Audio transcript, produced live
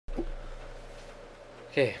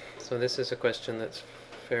Okay, so this is a question that's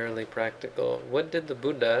fairly practical. What did the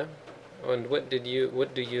Buddha, and what do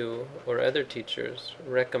you or other teachers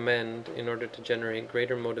recommend in order to generate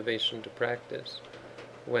greater motivation to practice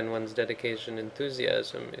when one's dedication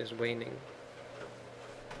enthusiasm is waning?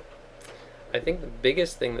 I think the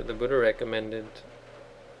biggest thing that the Buddha recommended,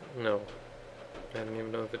 no, I don't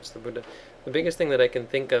even know if it's the Buddha. The biggest thing that I can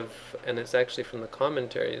think of, and it's actually from the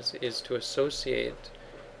commentaries, is to associate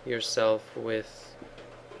yourself with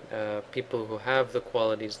people who have the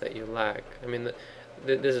qualities that you lack. I mean,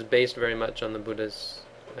 this is based very much on the Buddha's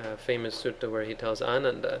famous sutta where he tells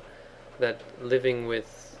Ananda that living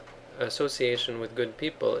with association with good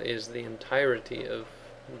people is the entirety of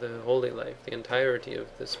the holy life, the entirety of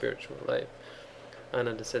the spiritual life.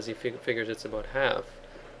 Ananda says he figures it's about half,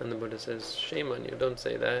 and the Buddha says, shame on you, don't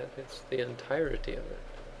say that, it's the entirety of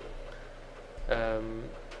it.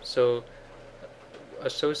 So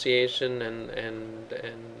association and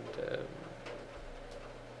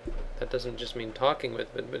that doesn't just mean talking with,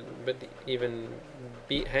 but even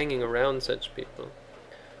hanging around such people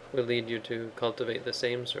will lead you to cultivate the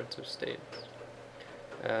same sorts of states.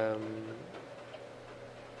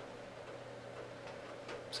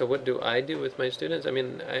 So what do I do with my students? I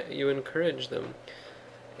mean, you encourage them.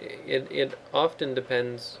 It often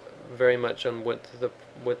depends very much on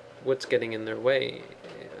what's getting in their way.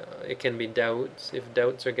 It can be doubts. If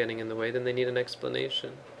doubts are getting in the way, then they need an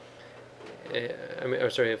explanation.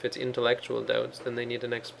 If it's intellectual doubts, then they need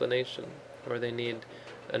an explanation, or they need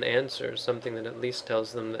an answer, something that at least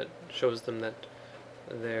tells them, that shows them that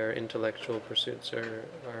their intellectual pursuits are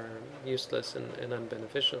useless and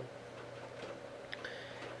unbeneficial.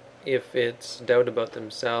 If it's doubt about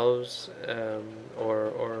themselves,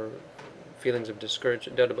 or feelings of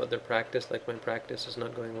discouragement, doubt about their practice, like my practice is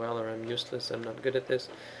not going well, or I'm useless, I'm not good at this,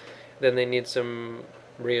 then they need some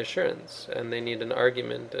reassurance, and they need an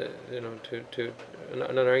argument, an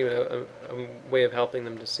argument, a way of helping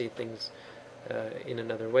them to see things in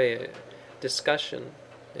another way. Discussion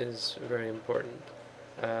is very important.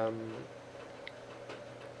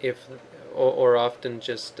 Or often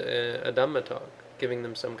just a Dhamma talk, giving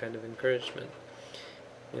them some kind of encouragement.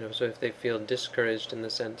 So if they feel discouraged in the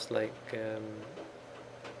sense like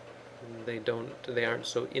they aren't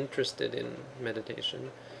so interested in meditation,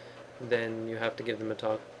 then you have to give them a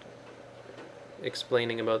talk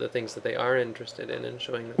explaining about the things that they are interested in, and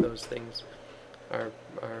showing that those things are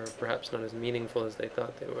perhaps not as meaningful as they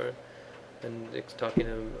thought they were, and talking to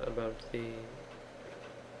them about the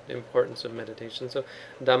importance of meditation. So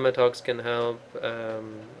Dhamma talks can help.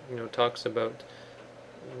 Talks about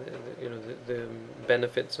the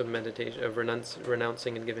benefits of meditation, of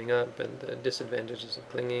renouncing and giving up, and the disadvantages of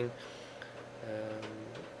clinging.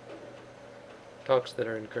 Talks that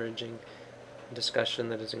are encouraging, discussion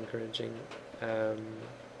that is encouraging. The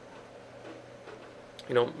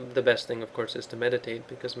best thing, of course, is to meditate,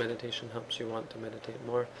 because meditation helps you want to meditate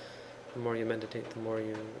more. The more you meditate, the more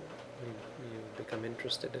you become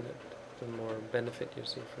interested in it, the more benefit you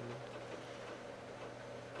see from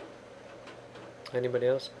it. Anybody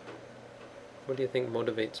else? What do you think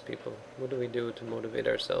motivates people? What do we do to motivate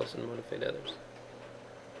ourselves and motivate others?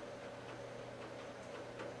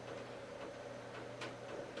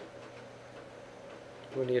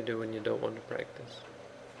 What do you do when you don't want to practice?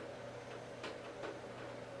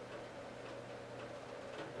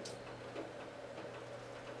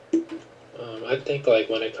 I think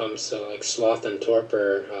when it comes to sloth and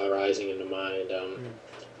torpor rising in the mind, a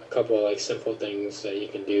couple of simple things that you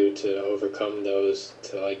can do to overcome those,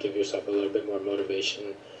 to give yourself a little bit more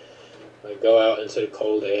motivation. Go out into the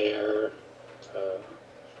cold air,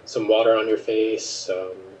 some water on your face,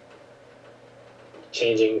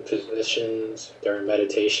 changing positions during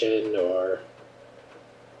meditation, or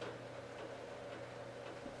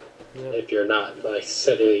if you're not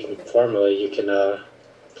sitting formally, you can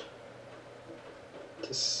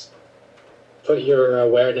just put your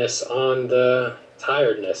awareness on the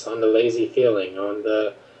tiredness, on the lazy feeling, on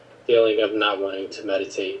the feeling of not wanting to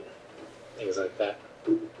meditate, things like that.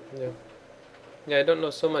 Yeah, I don't know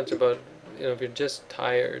so much about, if you're just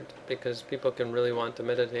tired, because people can really want to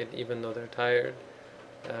meditate even though they're tired,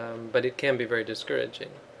 but it can be very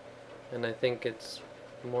discouraging, and I think it's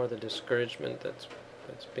more the discouragement that's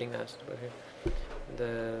being asked about here.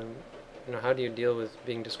 How do you deal with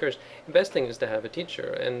being discouraged? The best thing is to have a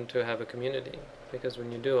teacher and to have a community, because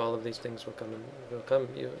when you do, all of these things will come.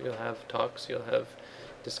 You'll have talks, you'll have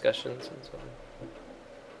discussions, and so on.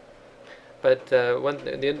 But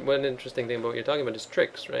one interesting thing about what you're talking about is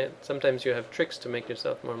tricks, right? Sometimes you have tricks to make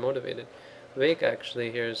yourself more motivated. Vivek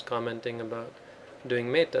actually here is commenting about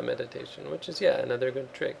doing metta meditation, which is, another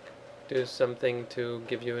good trick Do something to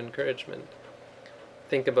give you encouragement.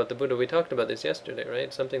 Think about the Buddha. We talked about this yesterday,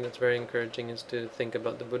 right? Something that's very encouraging is to think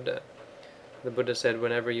about the Buddha. The Buddha said,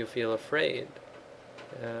 whenever you feel afraid,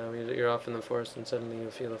 you're off in the forest and suddenly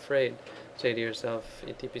you feel afraid, say to yourself,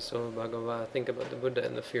 Itipiso Bhagava, think about the Buddha,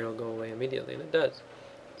 and the fear will go away immediately. And it does.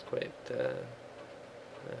 It's quite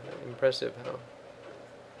impressive how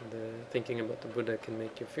thinking about the Buddha can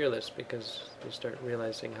make you fearless, because you start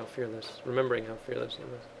realizing how fearless, remembering how fearless he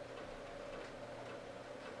was.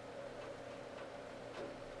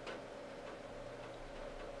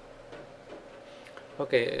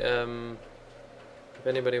 Okay, if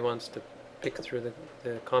anybody wants to pick through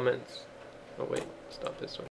the comments. Oh wait, stop this one.